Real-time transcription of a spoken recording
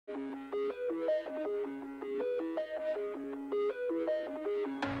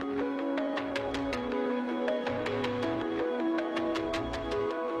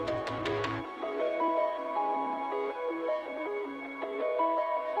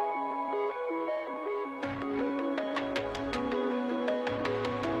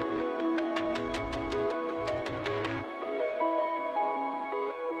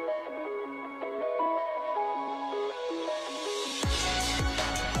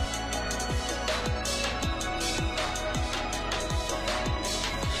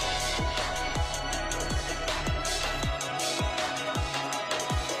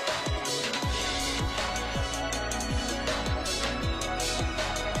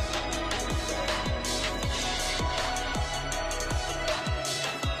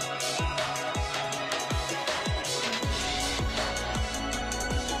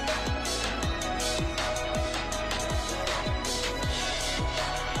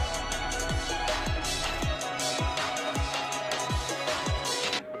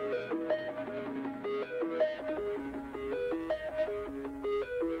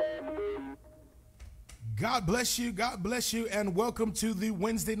God bless you, and welcome to the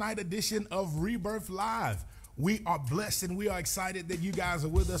Wednesday night edition of ReBirth Live. We are blessed and we are excited that you guys are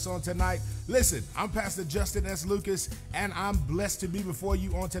with us on tonight. Listen, I'm Pastor Justin S. Lucas, and I'm blessed to be before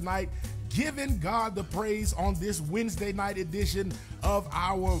you on tonight, giving God the praise on this Wednesday night edition of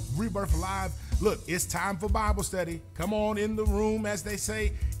our ReBirth Live. Look, it's time for Bible study. Come on in the room, as they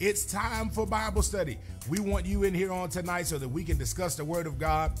say. It's time for Bible study. We want you in here on tonight so that we can discuss the Word of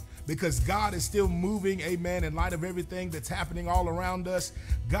God, because God is still moving, amen, in light of everything that's happening all around us.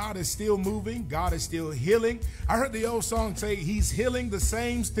 God is still moving. God is still healing. I heard the old song say, He's healing the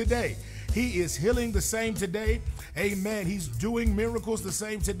same today. He is healing the same today. Amen. He's doing miracles the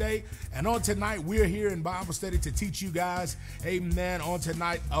same today. And on tonight, we're here in Bible study to teach you guys, amen, on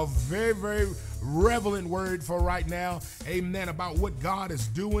tonight, a very, very relevant word for right now, amen, about what God is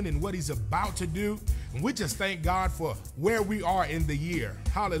doing and what He's about to do. And we just thank God for where we are in the year.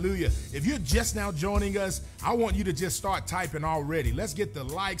 Hallelujah. If you're just now joining us, I want you to just start typing already. Let's get the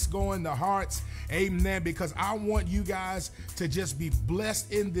likes going, the hearts, amen, because I want you guys to just be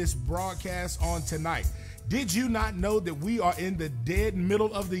blessed in this broadcast on tonight. Did you not know that we are in the dead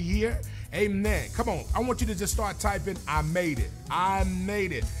middle of the year? Amen. Come on. I want you to just start typing, I made it. I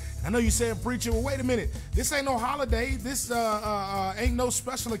made it. I know you're saying, preacher, well, wait a minute. This ain't no holiday. This ain't no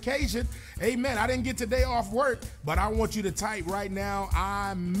special occasion. Amen. I didn't get today off work, but I want you to type right now,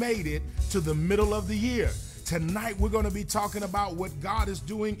 I made it to the middle of the year. Tonight, we're going to be talking about what God is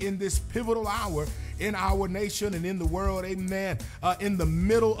doing in this pivotal hour in our nation and in the world, amen, in the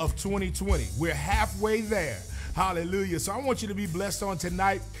middle of 2020. We're halfway there. Hallelujah. So I want you to be blessed on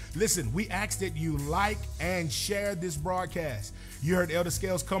tonight. Listen, we ask that you like and share this broadcast. You heard Elder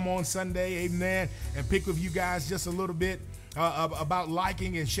Scales come on Sunday, amen, and pick with you guys just a little bit about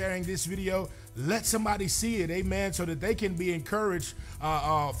liking and sharing this video. Let somebody see it, amen, so that they can be encouraged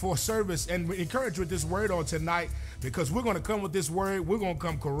for service and encouraged with this word on tonight, because we're going to come with this word. We're going to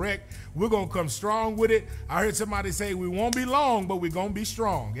come correct. We're going to come strong with it. I heard somebody say we won't be long, but we're going to be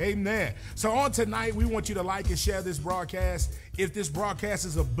strong. Amen. So on tonight, we want you to like and share this broadcast. If this broadcast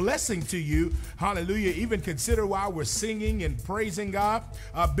is a blessing to you, hallelujah, even consider while we're singing and praising God,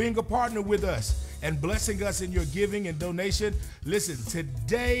 being a partner with us and blessing us in your giving and donation. Listen,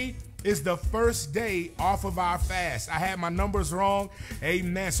 today is the first day off of our fast. I had my numbers wrong.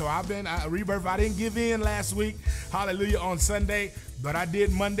 Amen. So I've been ReBirth. I didn't give in last week. Hallelujah, on Sunday, but I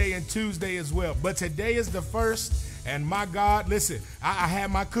did Monday and Tuesday as well. But today is the first. And my God, listen, I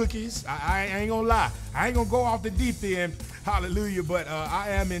had my cookies. I ain't gonna lie. I ain't gonna go off the deep end. Hallelujah. But I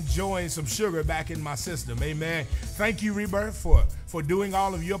am enjoying some sugar back in my system. Amen. Thank you, ReBirth, for doing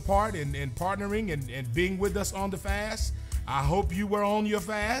all of your part and partnering and being with us on the fast. I hope you were on your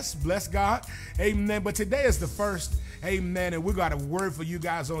fast. Bless God. Amen. But today is the first. Amen. And we got a word for you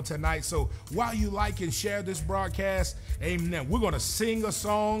guys on tonight. So while you like and share this broadcast, amen, we're going to sing a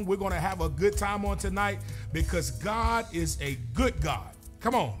song. We're going to have a good time on tonight, because God is a good God.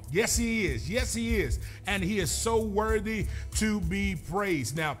 Come on. Yes, He is. Yes, He is. And He is so worthy to be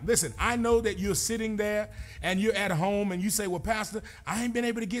praised. Now, listen, I know that you're sitting there and you're at home and you say, well, Pastor, I ain't been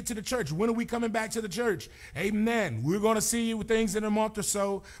able to get to the church. When are we coming back to the church? Amen. We're going to see you with things in a month or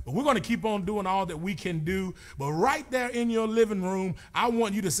so, but we're going to keep on doing all that we can do. But right there in your living room, I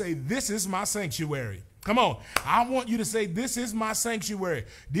want you to say, this is my sanctuary. Come on. I want you to say, this is my sanctuary.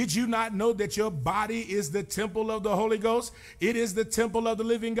 Did you not know that your body is the temple of the Holy Ghost? It is the temple of the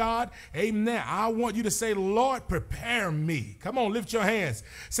living God. Amen. I want you to say, Lord, prepare me. Come on, lift your hands.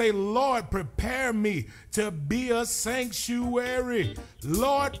 Say, Lord, prepare me to be a sanctuary.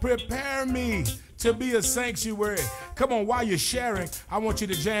 Lord, prepare me to be a sanctuary. Come on, while you're sharing, I want you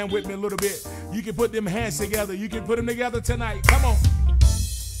to jam with me a little bit. You can put them hands together. You can put them together tonight. Come on.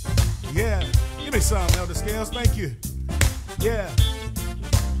 Yeah. Give me some, Elder Scales. Thank you. Yeah.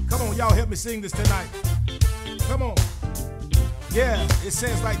 Come on, y'all help me sing this tonight. Come on. Yeah, it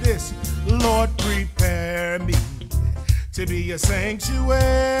says like this. Lord, prepare me to be a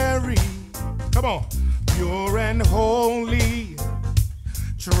sanctuary. Come on. Pure and holy,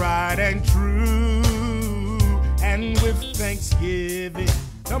 tried and true, and with thanksgiving.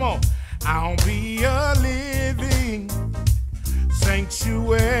 Come on. I'll be a living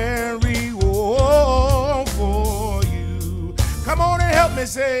sanctuary, oh, for you. Come on and help me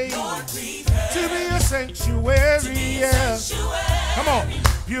say, Lord, to be a sanctuary, yeah. Come on,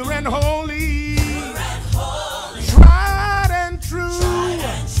 pure and holy, tried and true,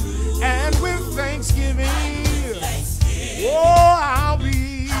 and with thanksgiving, oh, I'll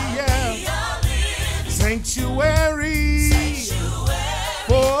be, yeah, sanctuary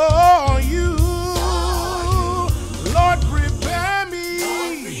for you. Lord, prepare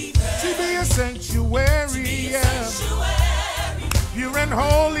me to be a sanctuary. pure and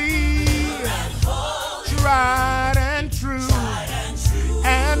holy, tried and true,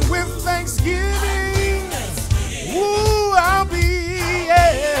 and with thanksgiving, ooh, I'll be,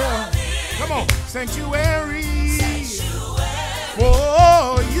 yeah. Come on, sanctuary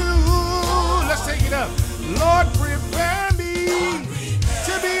for you. Let's take it up. Lord, prepare me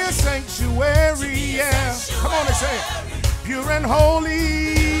to be a sanctuary, yeah. Come on and say it. Pure and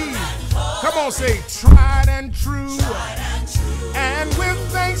holy. Come on, say tried and true. And with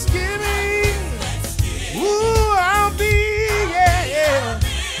thanksgiving, ooh, I'll be, yeah.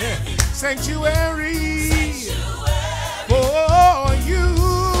 Sanctuary for you.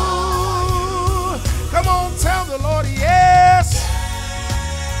 Come on, tell the Lord yes.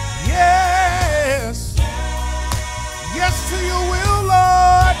 Yes. Yes to your will,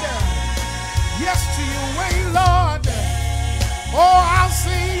 Lord. Yes to your way, Lord. Oh, I'll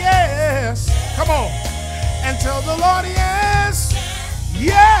say yes. Come on. And tell the Lord yes.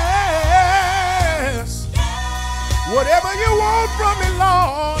 Yes. Whatever you want from me,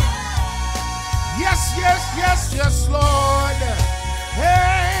 Lord. Yes, yes, yes, yes, Lord.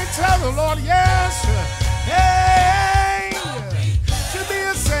 Hey, tell the Lord yes. Hey, to be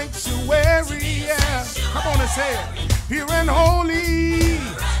a sanctuary, yeah. Come on and say it. Pure and holy,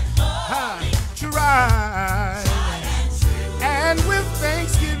 tried, and with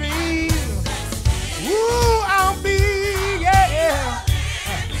thanksgiving, ooh, I'll be, yeah,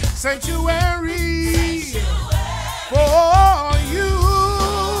 sanctuary for you.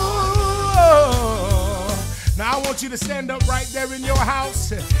 Now I want you to stand up right there in your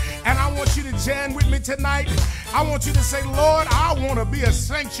house, and I want you to jam with me tonight. I want you to say, Lord, I want to be a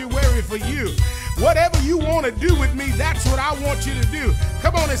sanctuary for you. Whatever you want to do with me, that's what I want you to do.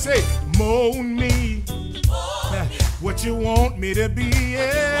 Come on and say, mold me. What you want me to be,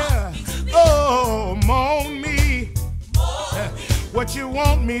 yeah. Oh, mold me. What you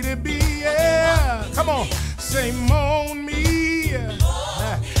want me to be, yeah. Come on, say mold me.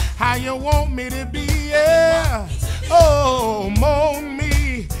 How you want me to be, yeah. Oh, mold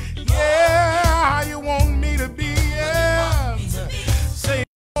me, yeah. How you want me to be, yeah. Say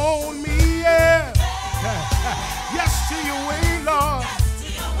mold me, yeah. Yes to your way, Lord.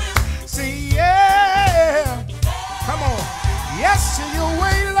 Say yeah. Come on. Yes to your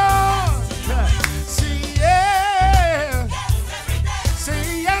way, Lord. Say yeah.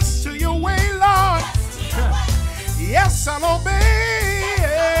 Say yes to your way, Lord. Yes, I'll obey.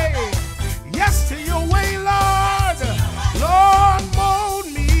 Yes to your way, Lord. Lord, mold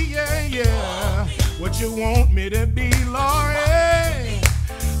me, yeah, yeah. What you want me to be, Lord.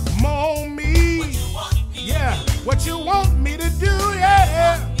 Mold me, yeah. What you want me to do,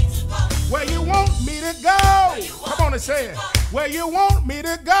 yeah. Where you want me to go. Come on and say it. Where you want me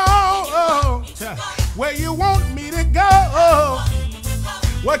to go. Oh, where you want me to go.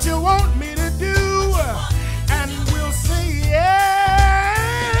 What you want me to do. And we'll say yes.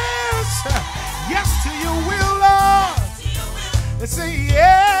 Yes to your will, Lord. Let's say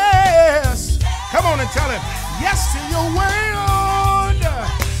yes. Come on and tell him. Yes to your way, Lord.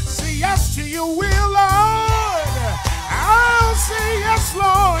 Say yes to your will, Lord. I'll say yes,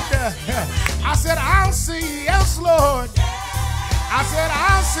 Lord. I said, I'll say yes, Lord. I said,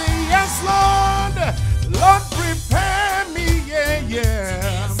 I'll say yes, Lord. Lord, prepare me, yeah,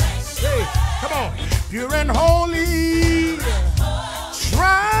 yeah. Hey, come on. Pure and holy,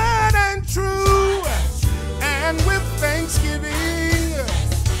 tried and true, and with thanksgiving.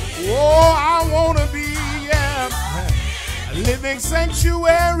 Oh, I want to be, yeah, a living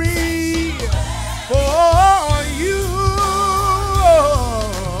sanctuary for you.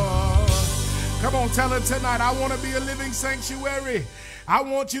 Come on, tell him tonight, I want to be a living sanctuary. I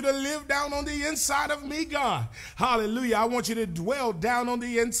want you to live down on the inside of me, God. Hallelujah. I want you to dwell down on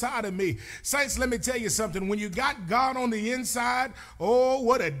the inside of me. Saints, let me tell you something. When you got God on the inside, oh,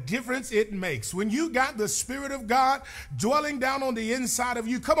 what a difference it makes. When you got the Spirit of God dwelling down on the inside of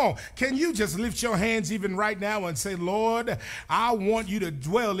you, come on, can you just lift your hands even right now and say, Lord, I want you to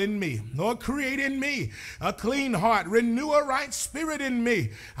dwell in me. Lord, create in me a clean heart. Renew a right spirit in me.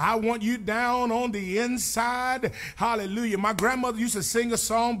 I want you down on the inside. Hallelujah. My grandmother used to sing a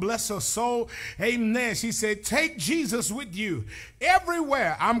song, bless her soul. Amen. She said, take Jesus with you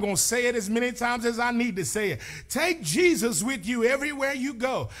everywhere. I'm going to say it as many times as I need to say it. Take Jesus with you everywhere you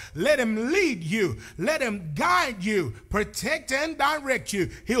go. Let him lead you. Let him guide you, protect and direct you.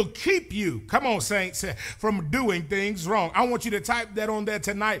 He'll keep you, come on, saints, from doing things wrong. I want you to type that on there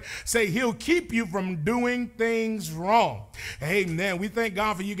tonight. Say, he'll keep you from doing things wrong. Amen. We thank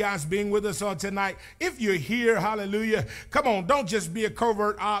God for you guys being with us on tonight. If you're here, hallelujah, come on, don't just be be a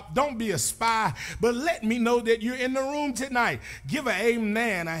covert op. Don't be a spy. But let me know that you're in the room tonight. Give an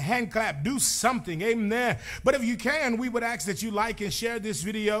amen, a hand clap. Do something. Amen. But if you can, we would ask that you like and share this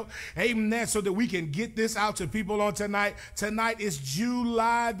video. Amen. So that we can get this out to people on tonight. Tonight is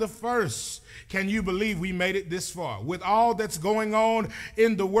July the 1st. Can you believe we made it this far? With all that's going on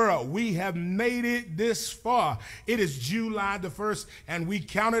in the world, we have made it this far. It is July the 1st, and we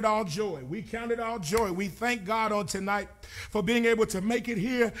count it all joy. We count it all joy. We thank God on tonight for being able to make it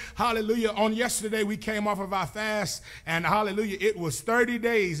here. Hallelujah. On yesterday, we came off of our fast, and hallelujah, it was 30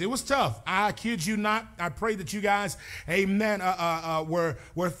 days. It was tough. I kid you not. I pray that you guys, amen,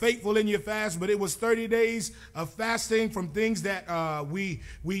 were faithful in your fast, but it was 30 days of fasting from things that we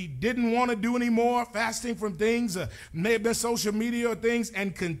didn't want to do anymore, fasting from things, may have been social media or things,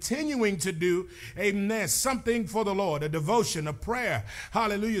 and continuing to do, amen, something for the Lord, a devotion, a prayer.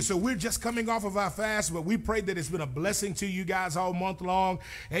 Hallelujah. So we're just coming off of our fast, but we pray that it's been a blessing to you guys all month long.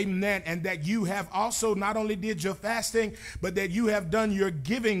 Amen. And that you have also not only did your fasting, but that you have done your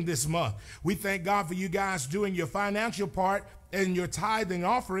giving this month. We thank God for you guys doing your financial part and your tithing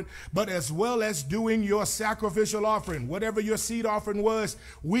offering, but as well as doing your sacrificial offering. Whatever your seed offering was,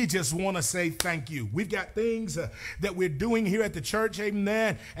 we just want to say thank you. We've got things that we're doing here at the church,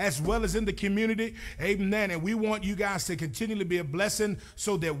 amen, as well as in the community, amen, and we want you guys to continually be a blessing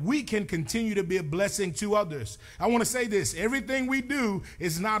so that we can continue to be a blessing to others. I want to say this, everything we do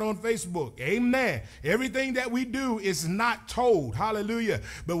is not on Facebook, amen. Everything that we do is not told, hallelujah,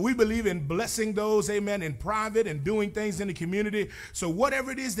 but we believe in blessing those, amen, in private and doing things in the community. So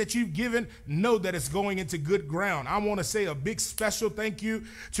whatever it is that you've given, know that it's going into good ground. I want to say a big special thank you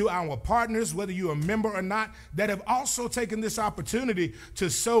to our partners, whether you're a member or not, that have also taken this opportunity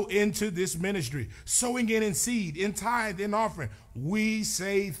to sow into this ministry, sowing in seed, in tithe, in offering. We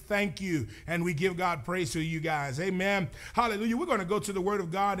say thank you, and we give God praise to you guys. Amen. Hallelujah. We're going to go to the word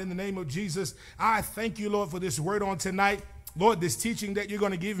of God in the name of Jesus. I thank you, Lord, for this word on tonight. Lord, this teaching that you're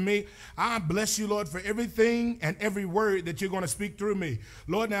going to give me, I bless you, Lord, for everything and every word that you're going to speak through me.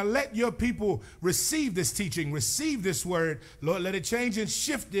 Lord, now let your people receive this teaching, receive this word. Lord, let it change and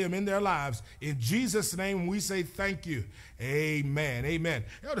shift them in their lives. In Jesus' name, we say thank you. Amen. Amen.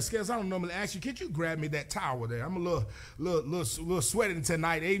 Elder Scales, I don't normally ask you, could you grab me that towel there? I'm a little sweating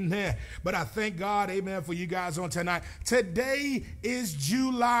tonight. Amen. But I thank God, amen, for you guys on tonight. Today is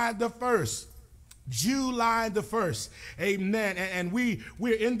July the 1st. July the 1st. Amen. And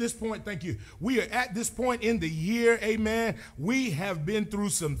we're in this point. Thank you. We are at this point in the year. Amen. We have been through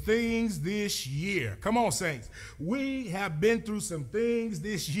some things this year. Come on, saints. We have been through some things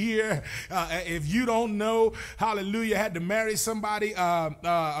this year. If you don't know, hallelujah, I had to marry somebody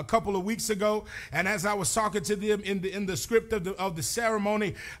a couple of weeks ago. And as I was talking to them in the script of the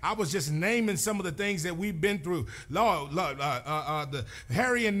ceremony, I was just naming some of the things that we've been through. Lord, the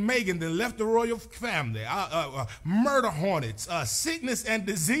Harry and Meghan, they left the royal family, murder hornets, sickness and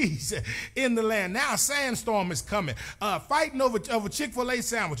disease in the land. Now a sandstorm is coming, fighting over Chick-fil-A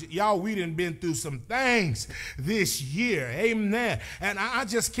sandwiches. Y'all, we done been through some things this year. Amen. And I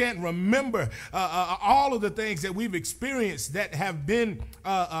just can't remember all of the things that we've experienced that have been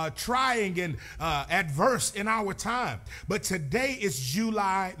trying and adverse in our time. But today is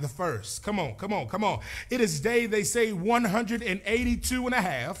July the 1st. Come on, come on, come on. It is day, they say, 182 and a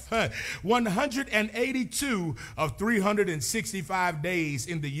half. 182 of 365 days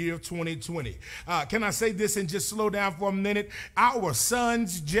in the year of 2020. Can I say this and just slow down for a minute? Our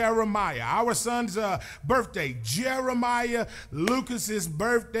son's birthday, Jeremiah Lucas's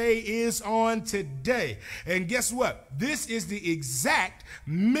birthday is on today. And guess what? This is the exact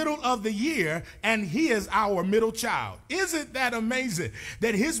middle of the year, and he is our middle child. Isn't that amazing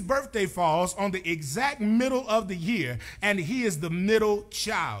that his birthday falls on the exact middle of the year, and he is the middle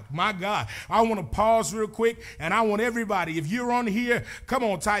child? My God, I want to pause real quick, and I want everybody, if you're on here, come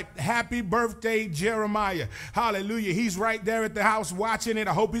on, type happy birthday Jeremiah. Hallelujah. He's right there at the house watching it.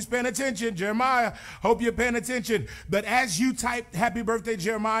 I hope he's paying attention. Jeremiah, hope you're paying attention. But as you type happy birthday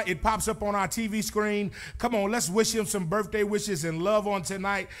Jeremiah, it pops up on our TV screen. Come on, let's wish him some birthday wishes and love on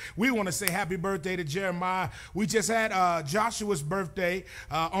tonight. We want to say happy birthday to Jeremiah. We just had Joshua's birthday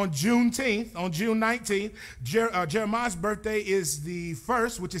on June 19th. Jeremiah's birthday is the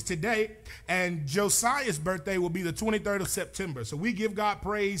 1st, which is today, and Josiah's birthday will be the 23rd of September. So we give God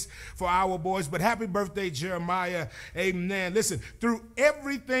praise for our boys. But happy birthday, Jeremiah. Amen. Listen, through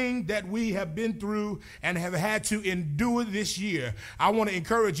everything that we have been through and have had to endure this year, I want to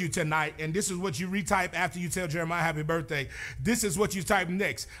encourage you tonight, and this is what you retype after you tell Jeremiah happy birthday. This is what you type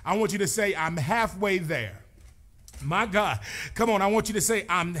next. I want you to say, I'm halfway there. My God. Come on, I want you to say,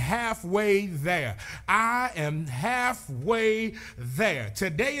 I'm halfway there. I am halfway there.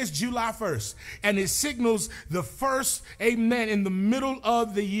 Today is July 1st, and it signals the first, amen, in the middle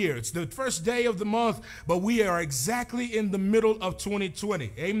of the year. It's the first day of the month, but we are exactly in the middle of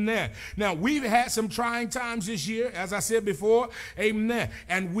 2020. Amen. Now, we've had some trying times this year, as I said before. Amen.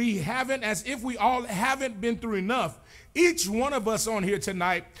 And we haven't, as if we all haven't been through enough. Each one of us on here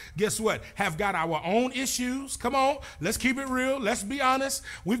tonight, guess what, have got our own issues. Come on, let's keep it real. Let's be honest.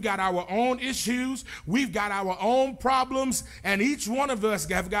 We've got our own issues. We've got our own problems. And each one of us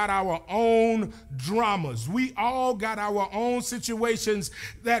have got our own dramas. We all got our own situations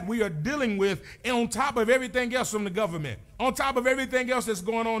that we are dealing with on top of everything else from the government. On top of everything else that's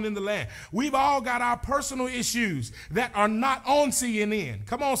going on in the land. We've all got our personal issues that are not on CNN.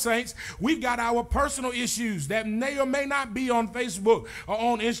 Come on, saints. We've got our personal issues that may or may not be on Facebook or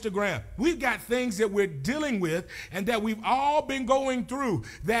on Instagram. We've got things that we're dealing with and that we've all been going through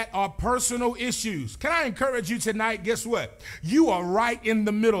that are personal issues. Can I encourage you tonight? Guess what? You are right in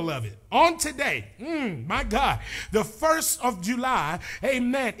the middle of it. On today, my God, the 1st of July,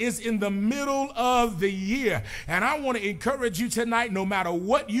 amen, is in the middle of the year. And I want to encourage you tonight, no matter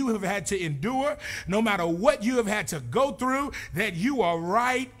what you have had to endure, no matter what you have had to go through, that you are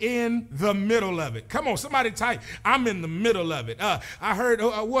right in the middle of it. Come on, somebody type, I'm in the middle of it. I heard,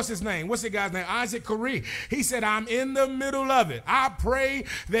 what's his name? What's the guy's name? Isaac Corey. He said, I'm in the middle of it. I pray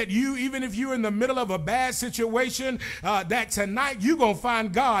that you, even if you're in the middle of a bad situation, that tonight you're going to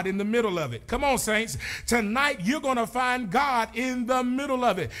find God in the middle of it. Come on, saints. Tonight, you're going to find God in the middle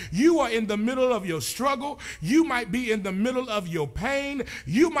of it. You are in the middle of your struggle. You might be in the middle of your pain.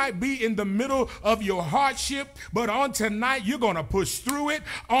 You might be in the middle of your hardship. But on tonight, you're going to push through it.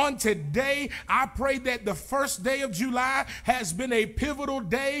 On today, I pray that the first day of July has been a pivotal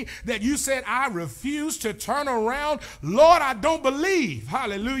day that you said, I refuse to turn around. Lord, I don't believe,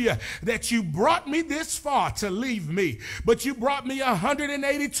 hallelujah, that you brought me this far to leave me. But you brought me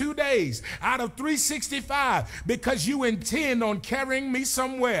 182 days out of 365 because you intend on carrying me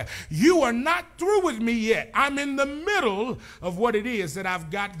somewhere. You are not through with me yet. I'm in the middle of what it is that I've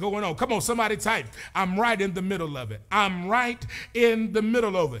got going on. Come on, somebody type, I'm right in the middle of it. I'm right in the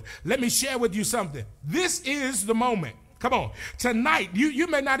middle of it. Let me share with you something. This is the moment. Come on. Tonight, you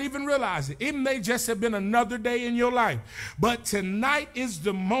may not even realize it. It may just have been another day in your life. But tonight is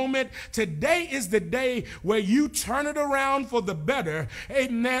the moment. Today is the day where you turn it around for the better,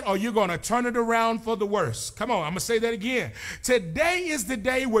 amen, or you're going to turn it around for the worse. Come on, I'm going to say that again. Today is the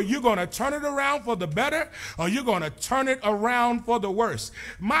day where you're going to turn it around for the better, or you're going to turn it around for the worse.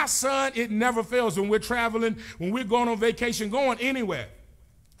 My son, it never fails when we're traveling, when we're going on vacation, going anywhere.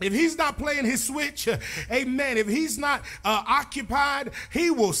 If he's not playing his switch, amen, if he's not occupied,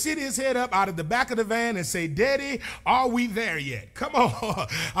 he will sit his head up out of the back of the van and say, Daddy, are we there yet? Come on.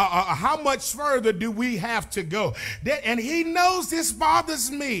 How much further do we have to go? And he knows this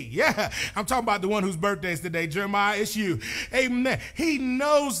bothers me. Yeah, I'm talking about the one whose birthday is today. Jeremiah, it's you. Amen. He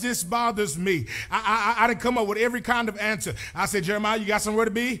knows this bothers me. I didn't come up with every kind of answer. I said, Jeremiah, you got somewhere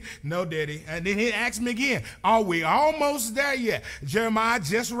to be? No, Daddy. And then he asked me again, are we almost there yet? Jeremiah,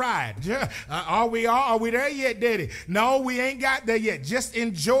 just right. Are we there yet, Daddy? No, we ain't got there yet. Just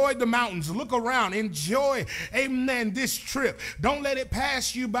enjoy the mountains. Look around. Enjoy, amen, this trip. Don't let it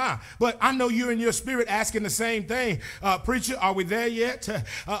pass you by. But I know you're in your spirit asking the same thing. Preacher, are we there yet?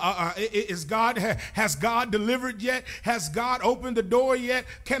 Has God delivered yet? Has God opened the door yet?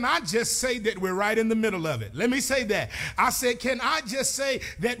 Can I just say that we're right in the middle of it? Let me say that. I said, can I just say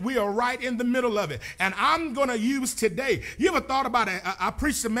that we are right in the middle of it? And I'm going to use today. You ever thought about it? I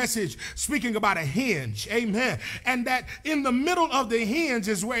preached a message speaking about a hinge, amen, and that in the middle of the hinge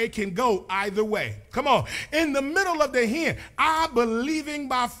is where it can go either way. Come on, in the middle of the hinge, I'm believing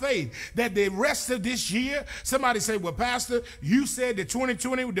by faith that the rest of this year, somebody say, well, Pastor, you said that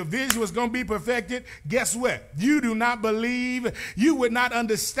 2020 the vision was going to be perfected. Guess what? You do not believe, you would not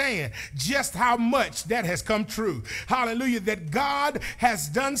understand just how much that has come true. Hallelujah, that God has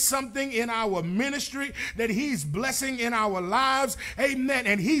done something in our ministry, that he's blessing in our lives, amen.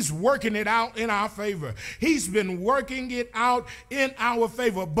 And he's working it out in our favor. He's been working it out in our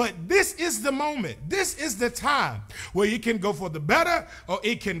favor. But this is the moment. This is the time where you can go for the better or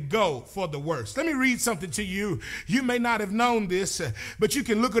it can go for the worse. Let me read something to you. You may not have known this, but you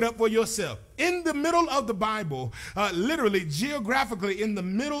can look it up for yourself. In the middle of the Bible, literally geographically in the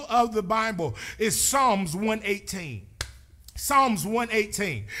middle of the Bible is Psalms 118. Psalms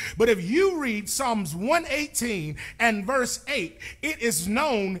 118. But if you read Psalms 118 and verse 8, it is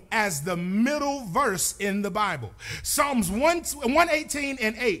known as the middle verse in the Bible. Psalms 118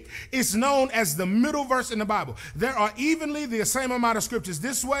 and 8 is known as the middle verse in the Bible. There are evenly the same amount of scriptures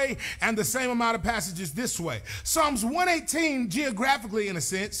this way and the same amount of passages this way. Psalms 118, geographically in a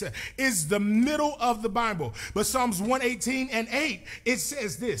sense, is the middle of the Bible. But Psalms 118 and 8, it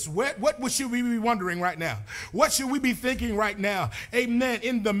says this. What should we be wondering right now? What should we be thinking right now? Amen.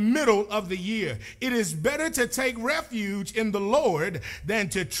 In the middle of the year, it is better to take refuge in the Lord than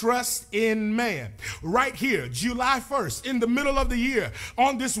to trust in man. Right here, July 1st, in the middle of the year,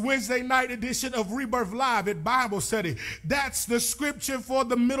 on this Wednesday night edition of ReBirth Live at Bible Study, that's the scripture for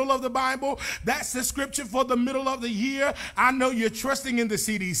the middle of the Bible. That's the scripture for the middle of the year. I know you're trusting in the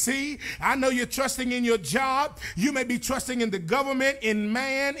CDC. I know you're trusting in your job. You may be trusting in the government, in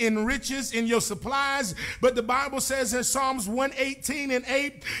man, in riches, in your supplies. But the Bible says in Psalms 118 and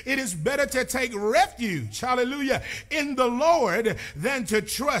 8, it is better to take refuge, hallelujah, in the Lord than to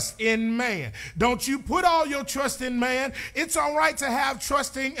trust in man. Don't you put all your trust in man. It's all right to have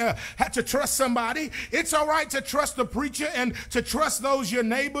to trust somebody. It's all right to trust the preacher and to trust those your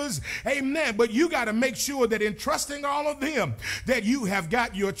neighbors. Amen. But you got to make sure that in trusting all of them, that you have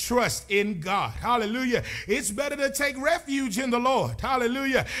got your trust in God. Hallelujah. It's better to take refuge in the Lord.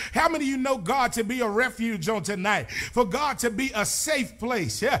 Hallelujah. How many of you know God to be a refuge on tonight? For God to be a safe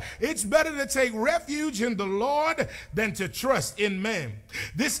place. Yeah, it's better to take refuge in the Lord than to trust in man.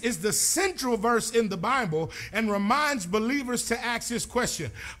 This is the central verse in the Bible and reminds believers to ask this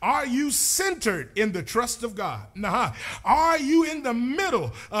question: are you centered in the trust of God? Are you in the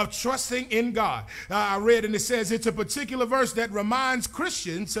middle of trusting in God? I read and it says it's a particular verse that reminds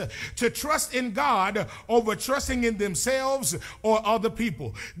Christians to trust in God over trusting in themselves or other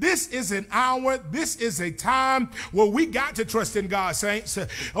people. This is an hour, this is a time where we got to trust in God, saints.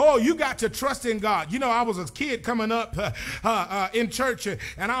 Oh, you got to trust in God. You know, I was a kid coming up in church,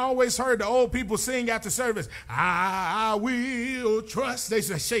 and I always heard the old people sing after service, I will trust. They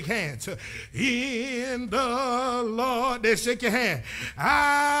say, shake hands. In the Lord. They shake your hand.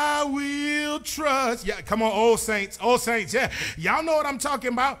 I will trust. Yeah, come on, old saints. Old saints, yeah. Y'all know what I'm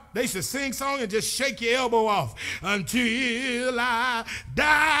talking about. They should sing song and just shake your elbow off. Until I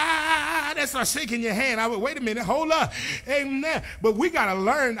die. That's not shaking your hand. I would, wait a minute, hold up. Amen. But we got to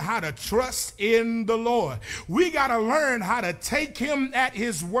learn how to trust in the Lord. We got to learn how to take him at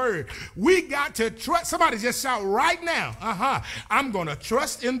his word. We got to trust. Somebody just shout right now. I'm going to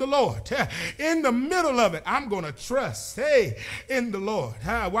trust in the Lord. In the middle of it, I'm going to trust, in the Lord.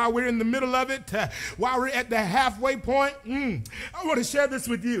 While we're in the middle of it, while we're at the halfway point, I want to share this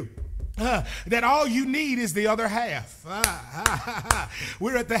with you. That all you need is the other half.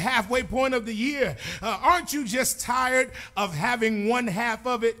 We're at the halfway point of the year. Aren't you just tired of having one half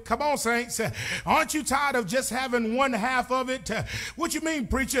of it? Come on, saints. Aren't you tired of just having one half of it? What you mean,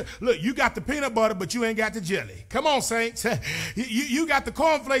 preacher? Look, you got the peanut butter, but you ain't got the jelly. Come on, saints. You got the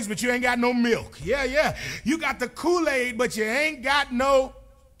cornflakes, but you ain't got no milk. Yeah. You got the Kool-Aid, but you ain't got no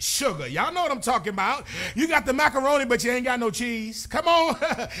sugar. Y'all know what I'm talking about. You got the macaroni, but you ain't got no cheese. Come on.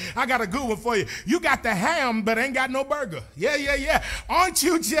 I got a good one for you. You got the ham, but ain't got no burger. Yeah. Aren't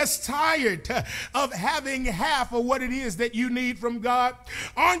you just tired of having half of what it is that you need from God?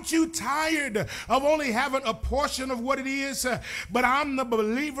 Aren't you tired of only having a portion of what it is? But I'm the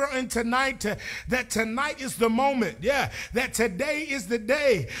believer in tonight that tonight is the moment. That today is the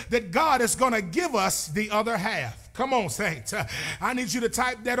day that God is going to give us the other half. Come on, saints. I need you to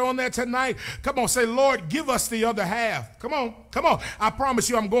type that on there tonight. Come on, say, Lord, give us the other half. Come on. I promise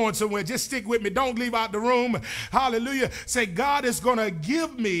you I'm going somewhere. Just stick with me. Don't leave out the room. Hallelujah. Say, God is going to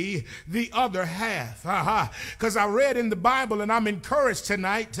give me the other half. Because I read in the Bible, and I'm encouraged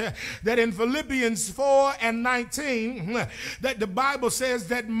tonight that in Philippians 4 and 19, that the Bible says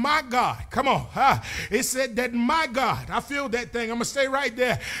that my God, come on, it said that my God, I feel that thing. I'm going to stay right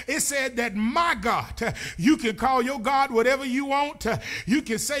there. It said that my God, you can call your God whatever you want. You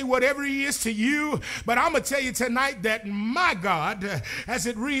can say whatever he is to you. But I'm going to tell you tonight that my God, as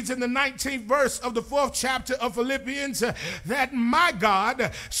it reads in the 19th verse of the 4th chapter of Philippians, that my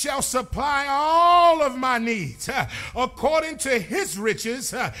God shall supply all of my needs according to his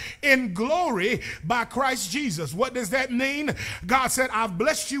riches in glory by Christ Jesus. What does that mean? God said, I've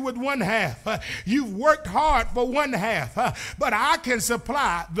blessed you with one half. You've worked hard for one half, but I can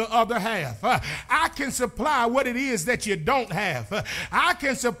supply the other half. I can supply what it is that you don't have. I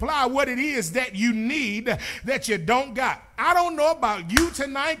can supply what it is that you need that you don't got. I don't know about you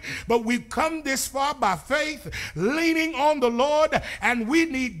tonight, but we've come this far by faith, leaning on the Lord, and we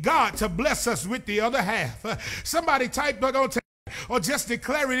need God to bless us with the other half. Somebody type that on or just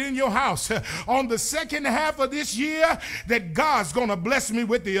declare it in your house on the second half of this year that God's going to bless me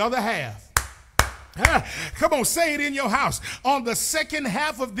with the other half. Come on, say it in your house. On the second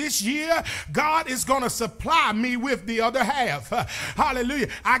half of this year, God is going to supply me with the other half. Hallelujah.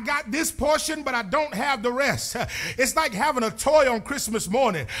 I got this portion, but I don't have the rest. It's like having a toy on Christmas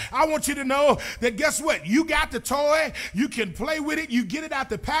morning. I want you to know that guess what? You got the toy. You can play with it. You get it out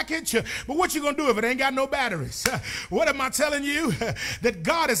the package. But what you going to do if it ain't got no batteries? What am I telling you? That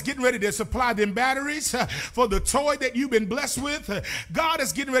God is getting ready to supply them batteries for the toy that you've been blessed with. God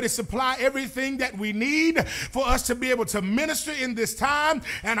is getting ready to supply everything that we need for us to be able to minister in this time.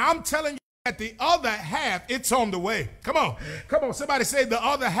 And I'm telling you that the other half, it's on the way. Come on. Come on. Somebody say the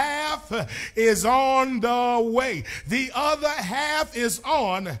other half is on the way. The other half is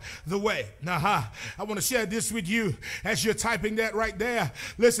on the way. Now, I want to share this with you as you're typing that right there.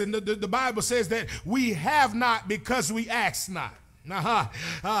 Listen, the Bible says that we have not because we ask not.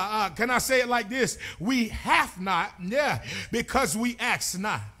 Can I say it like this? We have not, because we ask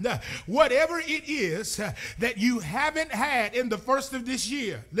not. Whatever it is that you haven't had in the first of this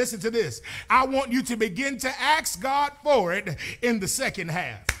year, listen to this. I want you to begin to ask God for it in the second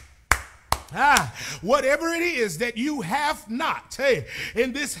half. Whatever it is that you have not,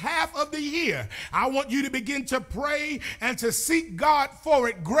 in this half of the year, I want you to begin to pray and to seek God for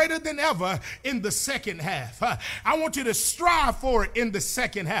it greater than ever in the second half. I want you to strive for it in the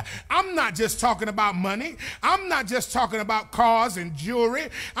second half. I'm not just talking about money. I'm not just talking about cars and jewelry.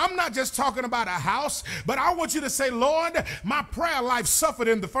 I'm not just talking about a house, but I want you to say, Lord, my prayer life suffered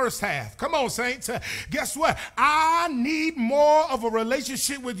in the first half. Come on, saints. Guess what? I need more of a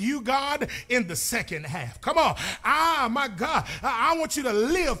relationship with you, God, in the second half. Come on. My God, I want you to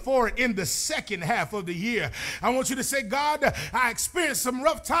live for it in the second half of the year. I want you to say, God, I experienced some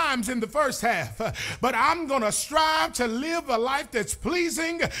rough times in the first half, but I'm going to strive to live a life that's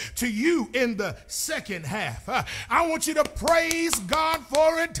pleasing to you in the second half. I want you to praise God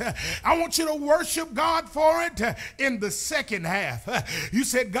for it. I want you to worship God for it in the second half. You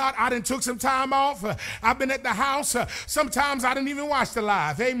said, God, I done took some time off. I've been at the house. Sometimes I didn't even watch the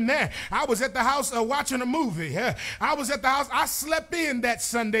live. Amen. I was at the house watching a movie. I was at the house. I slept in that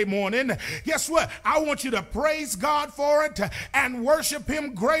Sunday morning. Guess what? I want you to praise God for it and worship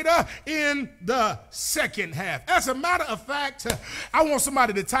him greater in the second half. As a matter of fact, I want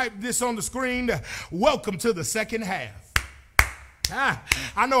somebody to type this on the screen. Welcome to the second half.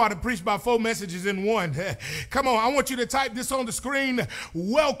 I know how to preach about 4 messages in one. Come on, I want you to type this on the screen.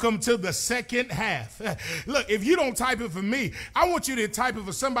 Welcome to the second half. Look, if you don't type it for me, I want you to type it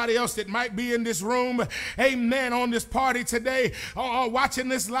for somebody else that might be in this room. Amen. On this party today, or watching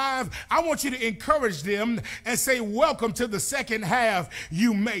this live, I want you to encourage them and say, welcome to the second half.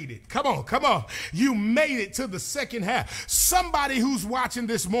 You made it. Come on, come on. You made it to the second half. Somebody who's watching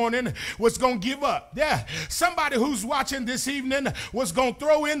this morning was going to give up. Yeah. Somebody who's watching this evening was going to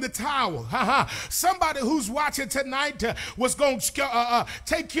throw in the towel. Somebody who's watching tonight was going to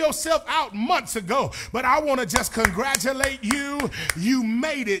take yourself out months ago. But I want to just congratulate you. You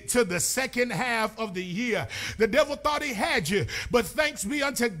made it to the second half of the year. The devil thought he had you, but thanks be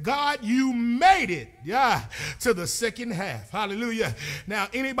unto God, you made it. To the second half. Hallelujah. Now,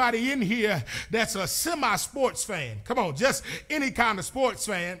 anybody in here that's a semi-sports fan, come on, just any kind of sports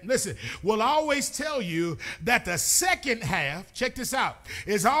fan, listen, will always tell you that the second half, check this out,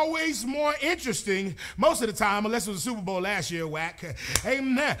 is always more interesting most of the time, unless it was the Super Bowl last year, whack.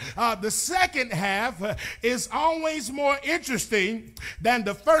 Amen. The second half is always more interesting than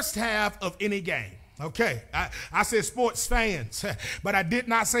the first half of any game. Okay, I said sports fans, but I did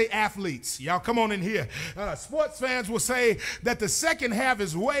not say athletes. Y'all come on in here. Sports fans will say that the second half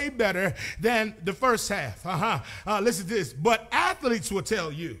is way better than the first half. Listen to this. But athletes will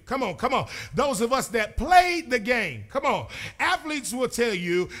tell you, come on, those of us that played the game, come on. Athletes will tell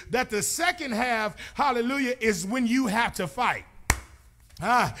you that the second half, hallelujah, is when you have to fight.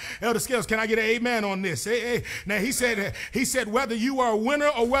 Elder Scales, can I get an amen on this? Hey. Now he said whether you are a winner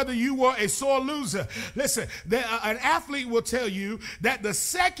or whether you were a sore loser. Listen, an athlete will tell you that the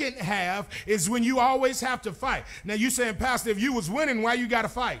second half is when you always have to fight. Now you saying, Pastor, if you was winning, why you got to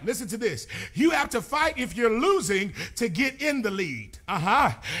fight? Listen to this. You have to fight if you're losing to get in the lead.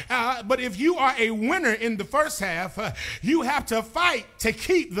 But if you are a winner in the first half, you have to fight to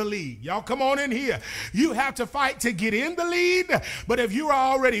keep the lead. Y'all come on in here. You have to fight to get in the lead, but if you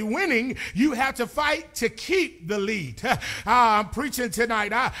are already winning, you have to fight to keep the lead. I'm preaching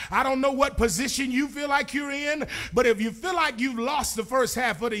tonight. I don't know what position you feel like you're in, but if you feel like you've lost the first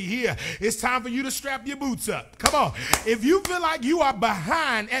half of the year, it's time for you to strap your boots up. Come on. If you feel like you are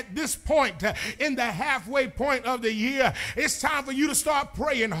behind at this point in the halfway point of the year, it's time for you to start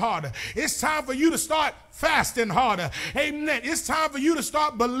praying harder. It's time for you to start fasting harder. Amen. It's time for you to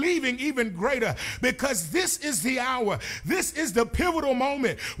start believing even greater, because this is the hour. This is the pivotal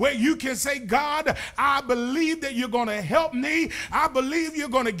moment where you can say, God, I believe that you're going to help me. I believe you're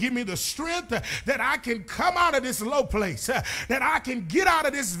going to give me the strength that I can come out of this low place, that I can get out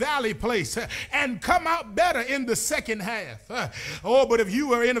of this valley place and come out better in the second half. But if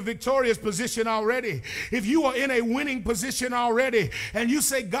you are in a victorious position already, if you are in a winning position already, and you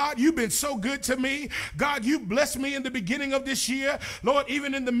say, God, you've been so good to me. God, you blessed me in the beginning of this year. Lord,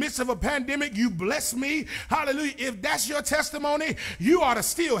 even in the midst of a pandemic, you blessed me. Hallelujah. If that's your testimony, you ought to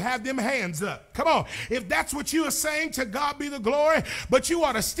still have them hands up. Come on. If that's what you are saying, to God be the glory, but you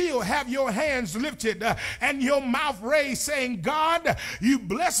ought to still have your hands lifted and your mouth raised, saying, God, you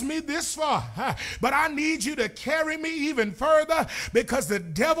blessed me this far, but I need you to carry me even further, because the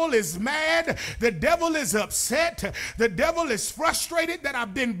devil is mad. The devil is upset. The devil is frustrated that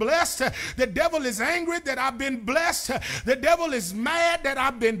I've been blessed. The devil is angry that I've been blessed. The devil is mad that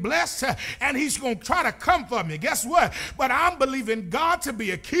I've been blessed, and he's going to try to come for me. Guess what? But I'm believing God to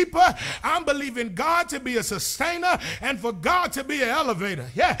be a keeper. I'm believing God to be a sustainer, and for God to be an elevator.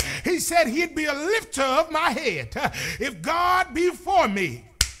 Yeah, he said he'd be a lifter of my head. If God be for me,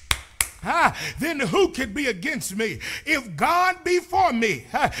 then who could be against me? If God be for me,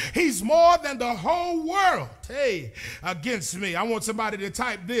 he's more than the whole world against me. I want somebody to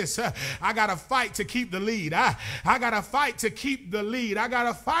type this. I got to fight to keep the lead. I got to fight to keep the lead. I got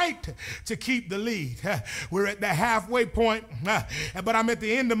to fight to keep the lead. We're at the halfway point, but I'm at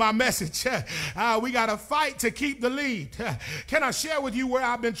the end of my message. We got to fight to keep the lead. Can I share with you where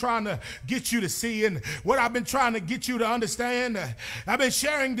I've been trying to get you to see and what I've been trying to get you to understand? I've been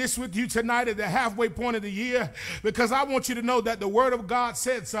sharing this with you tonight at the halfway point of the year, because I want you to know that the word of God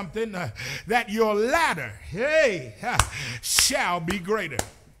said something, that your latter, shall be greater.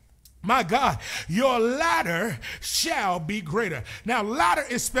 My God, your latter shall be greater. Now, latter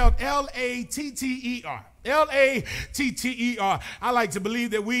is spelled L-A-T-T-E-R. L-A-T-T-E-R. I like to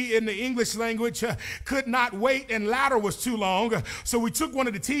believe that we in the English language could not wait, and latter was too long, so we took one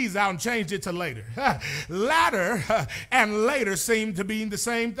of the T's out and changed it to later. Latter and later seem to be the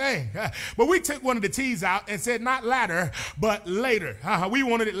same thing, but we took one of the T's out and said not latter, but later. We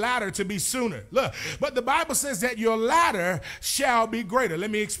wanted it latter to be sooner. Look, but the Bible says that your latter shall be greater.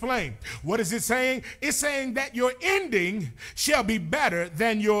 Let me explain. What is it saying? It's saying that your ending shall be better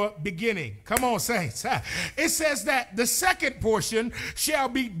than your beginning. Come on, saints. It says that the second portion shall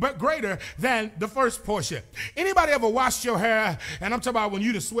be greater than the first portion. Anybody ever washed your hair? And I'm talking about when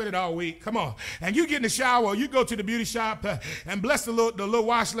you just sweated all week. Come on. And you get in the shower, or you go to the beauty shop and bless the little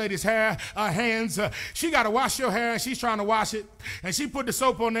wash lady's hands. She got to wash your hair, and she's trying to wash it. And she put the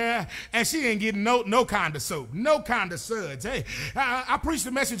soap on there, and she ain't getting no kind of soap, no kind of suds. Hey, I preached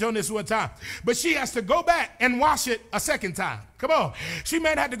a message on this one time, but she has to go back and wash it a second time. Come on. She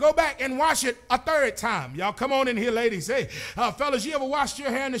may have to go back and wash it a third time. Y'all come on in here, ladies. Hey, fellas, you ever washed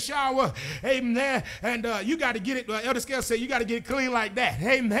your hair in the shower? Amen. And you got to get it, Elder Scale said, you got to get it clean like that.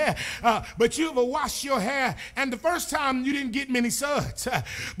 Amen. But you ever washed your hair, and the first time you didn't get many suds,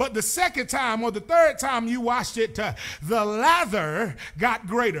 but the second time or the third time you washed it, the lather got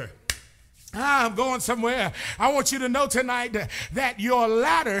greater. I'm going somewhere. I want you to know tonight that your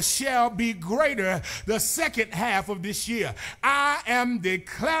latter shall be greater the second half of this year. I am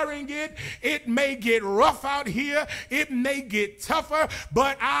declaring it. It may get rough out here. It may get tougher,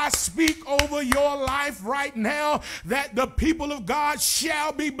 but I speak over your life right now that the people of God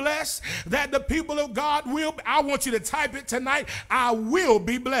shall be blessed, that the people of God will. I want you to type it tonight. I will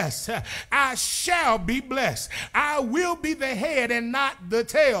be blessed. I shall be blessed. I will be the head and not the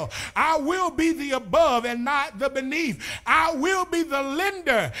tail. I will be the above and not the beneath. I will be the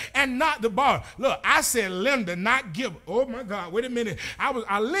lender and not the borrower. Look, I said lender, not giver. Oh my God, wait a minute.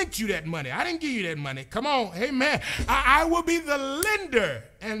 I lent you that money. I didn't give you that money. Come on, amen. I will be the lender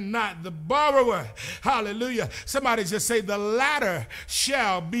and not the borrower. Hallelujah. Somebody just say the latter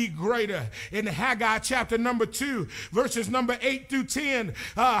shall be greater. In Haggai chapter number 2, verses number 8 through 10.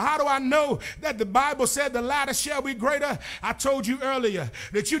 How do I know that the Bible said the latter shall be greater? I told you earlier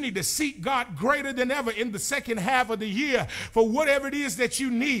that you need to seek God greater than ever in the second half of the year for whatever it is that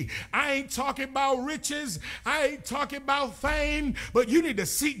you need. I ain't talking about riches. I ain't talking about fame, but you need to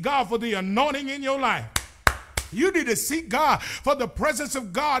seek God for the anointing in your life. You need to seek God for the presence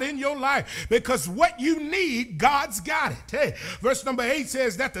of God in your life, because what you need, God's got it. Hey, verse number 8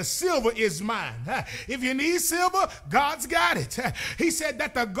 says that the silver is mine. If you need silver, God's got it. He said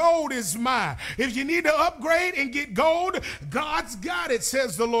that the gold is mine. If you need to upgrade and get gold, God's got it,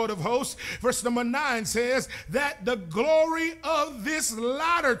 says the Lord of hosts. Verse number 9 says that the glory of this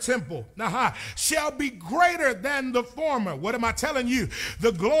latter temple shall be greater than the former. What am I telling you?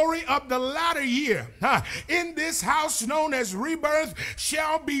 The glory of the latter year in this house known as ReBirth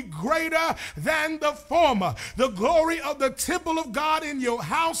shall be greater than the former. The glory of the temple of God in your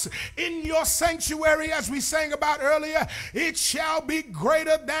house, in your sanctuary, as we sang about earlier, it shall be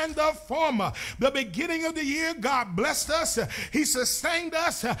greater than the former. The beginning of the year, God blessed us. He sustained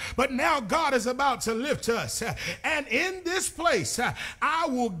us, but now God is about to lift us. And in this place, I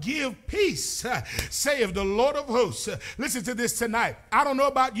will give peace, saith the Lord of hosts. Listen to this tonight. I don't know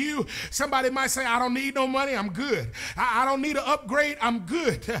about you. Somebody might say, I don't need no money. I'm good. I don't need an upgrade. I'm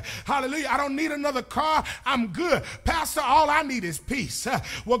good. Hallelujah. I don't need another car. I'm good. Pastor, all I need is peace.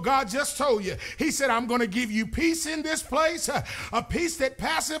 Well, God just told you. He said, I'm going to give you peace in this place, a peace that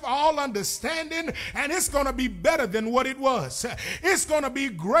passeth all understanding, and it's going to be better than what it was. It's going to be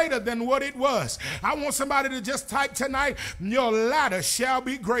greater than what it was. I want somebody to just type tonight, your ladder shall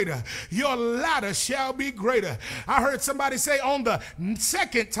be greater. Your ladder shall be greater. I heard somebody say on the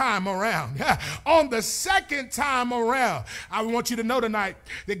second time around. On the second time around. I want you to know tonight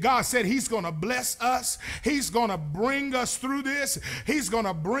that God said he's going to bless us. He's going to bring us through this. He's going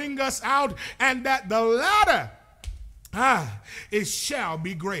to bring us out, and that the latter it shall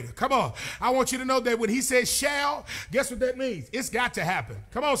be greater. Come on. I want you to know that when he says shall, guess what that means? It's got to happen.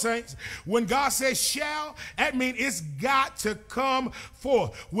 Come on, saints. When God says shall, that means it's got to come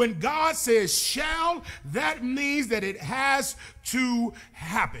forth. When God says shall, that means that it has to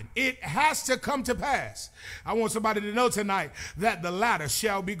happen. It has to come to pass. I want somebody to know tonight that the latter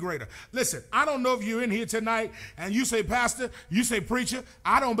shall be greater. Listen, I don't know if you're in here tonight and you say, Pastor, you say, preacher,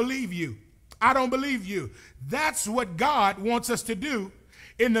 I don't believe you. I don't believe you. That's what God wants us to do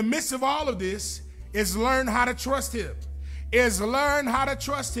in the midst of all of this, is learn how to trust him. Is learn how to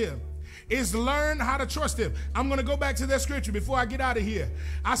trust him. Is learn how to trust him. I'm going to go back to that scripture before I get out of here.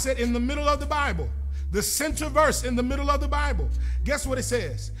 I said in the middle of the Bible, the center verse in the middle of the Bible, guess what it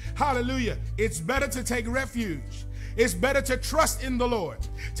says? Hallelujah. It's better to take refuge. It's better to trust in the Lord,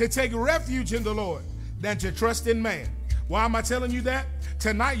 to take refuge in the Lord, than to trust in man. Why am I telling you that?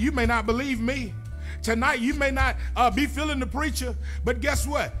 Tonight, you may not believe me. Tonight, you may not be feeling the preacher, but guess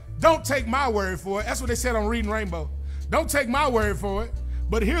what? Don't take my word for it. That's what they said on Reading Rainbow. Don't take my word for it,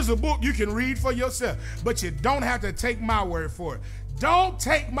 but here's a book you can read for yourself, but you don't have to take my word for it. Don't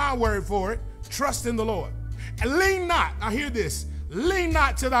take my word for it. Trust in the Lord. And lean not, I hear this, lean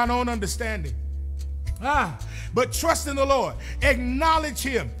not to thine own understanding. But trust in the Lord. Acknowledge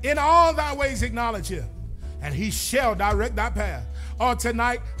him. In all thy ways acknowledge him, and he shall direct thy path. On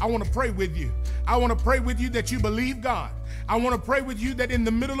tonight, I want to pray with you. I want to pray with you that you believe God. I want to pray with you that in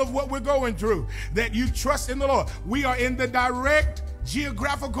the middle of what we're going through, that you trust in the Lord. We are in the direct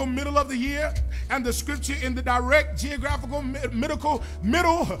geographical middle of the year, and the scripture in the direct geographical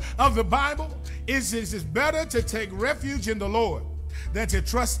middle of the Bible is it's better to take refuge in the Lord than to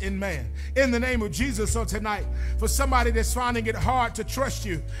trust in man. In the name of Jesus, so tonight, for somebody that's finding it hard to trust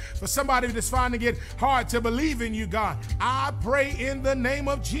you, for somebody that's finding it hard to believe in you, God, I pray in the name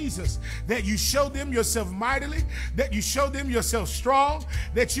of Jesus that you show them yourself mightily, that you show them yourself strong,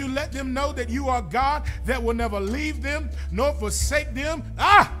 that you let them know that you are God that will never leave them nor forsake them.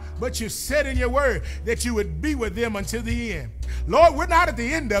 But you said in your word that you would be with them until the end. Lord, we're not at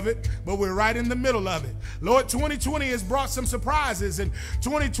the end of it, but we're right in the middle of it. Lord, 2020 has brought some surprises, and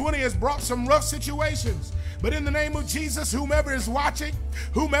 2020 has brought some rough situations. But in the name of Jesus, whomever is watching,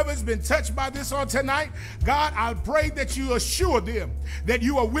 whomever has been touched by this on tonight, God, I pray that you assure them that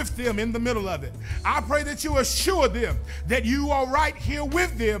you are with them in the middle of it. I pray that you assure them that you are right here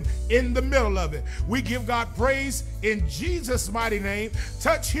with them in the middle of it. We give God praise in Jesus' mighty name.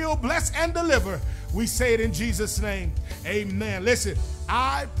 Touch, heal, bless, and deliver. We say it in Jesus' name. Amen. Listen,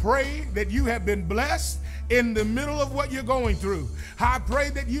 I pray that you have been blessed in the middle of what you're going through. I pray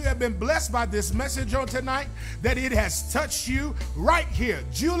that you have been blessed by this message on tonight, that it has touched you right here,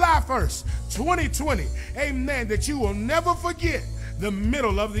 July 1st, 2020. Amen. That you will never forget the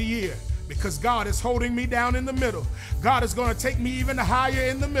middle of the year, because God is holding me down in the middle. God is going to take me even higher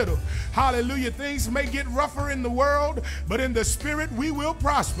in the middle. Hallelujah. Things may get rougher in the world, but in the spirit we will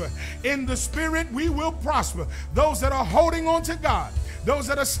prosper. In the spirit we will prosper. Those that are holding on to God, those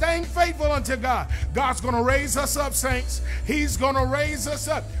that are staying faithful unto God. God's going to raise us up, saints. He's going to raise us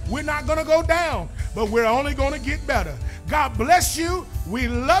up. We're not going to go down, but we're only going to get better. God bless you. We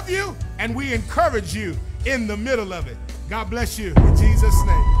love you, and we encourage you in the middle of it. God bless you in Jesus'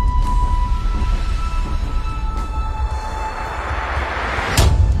 name.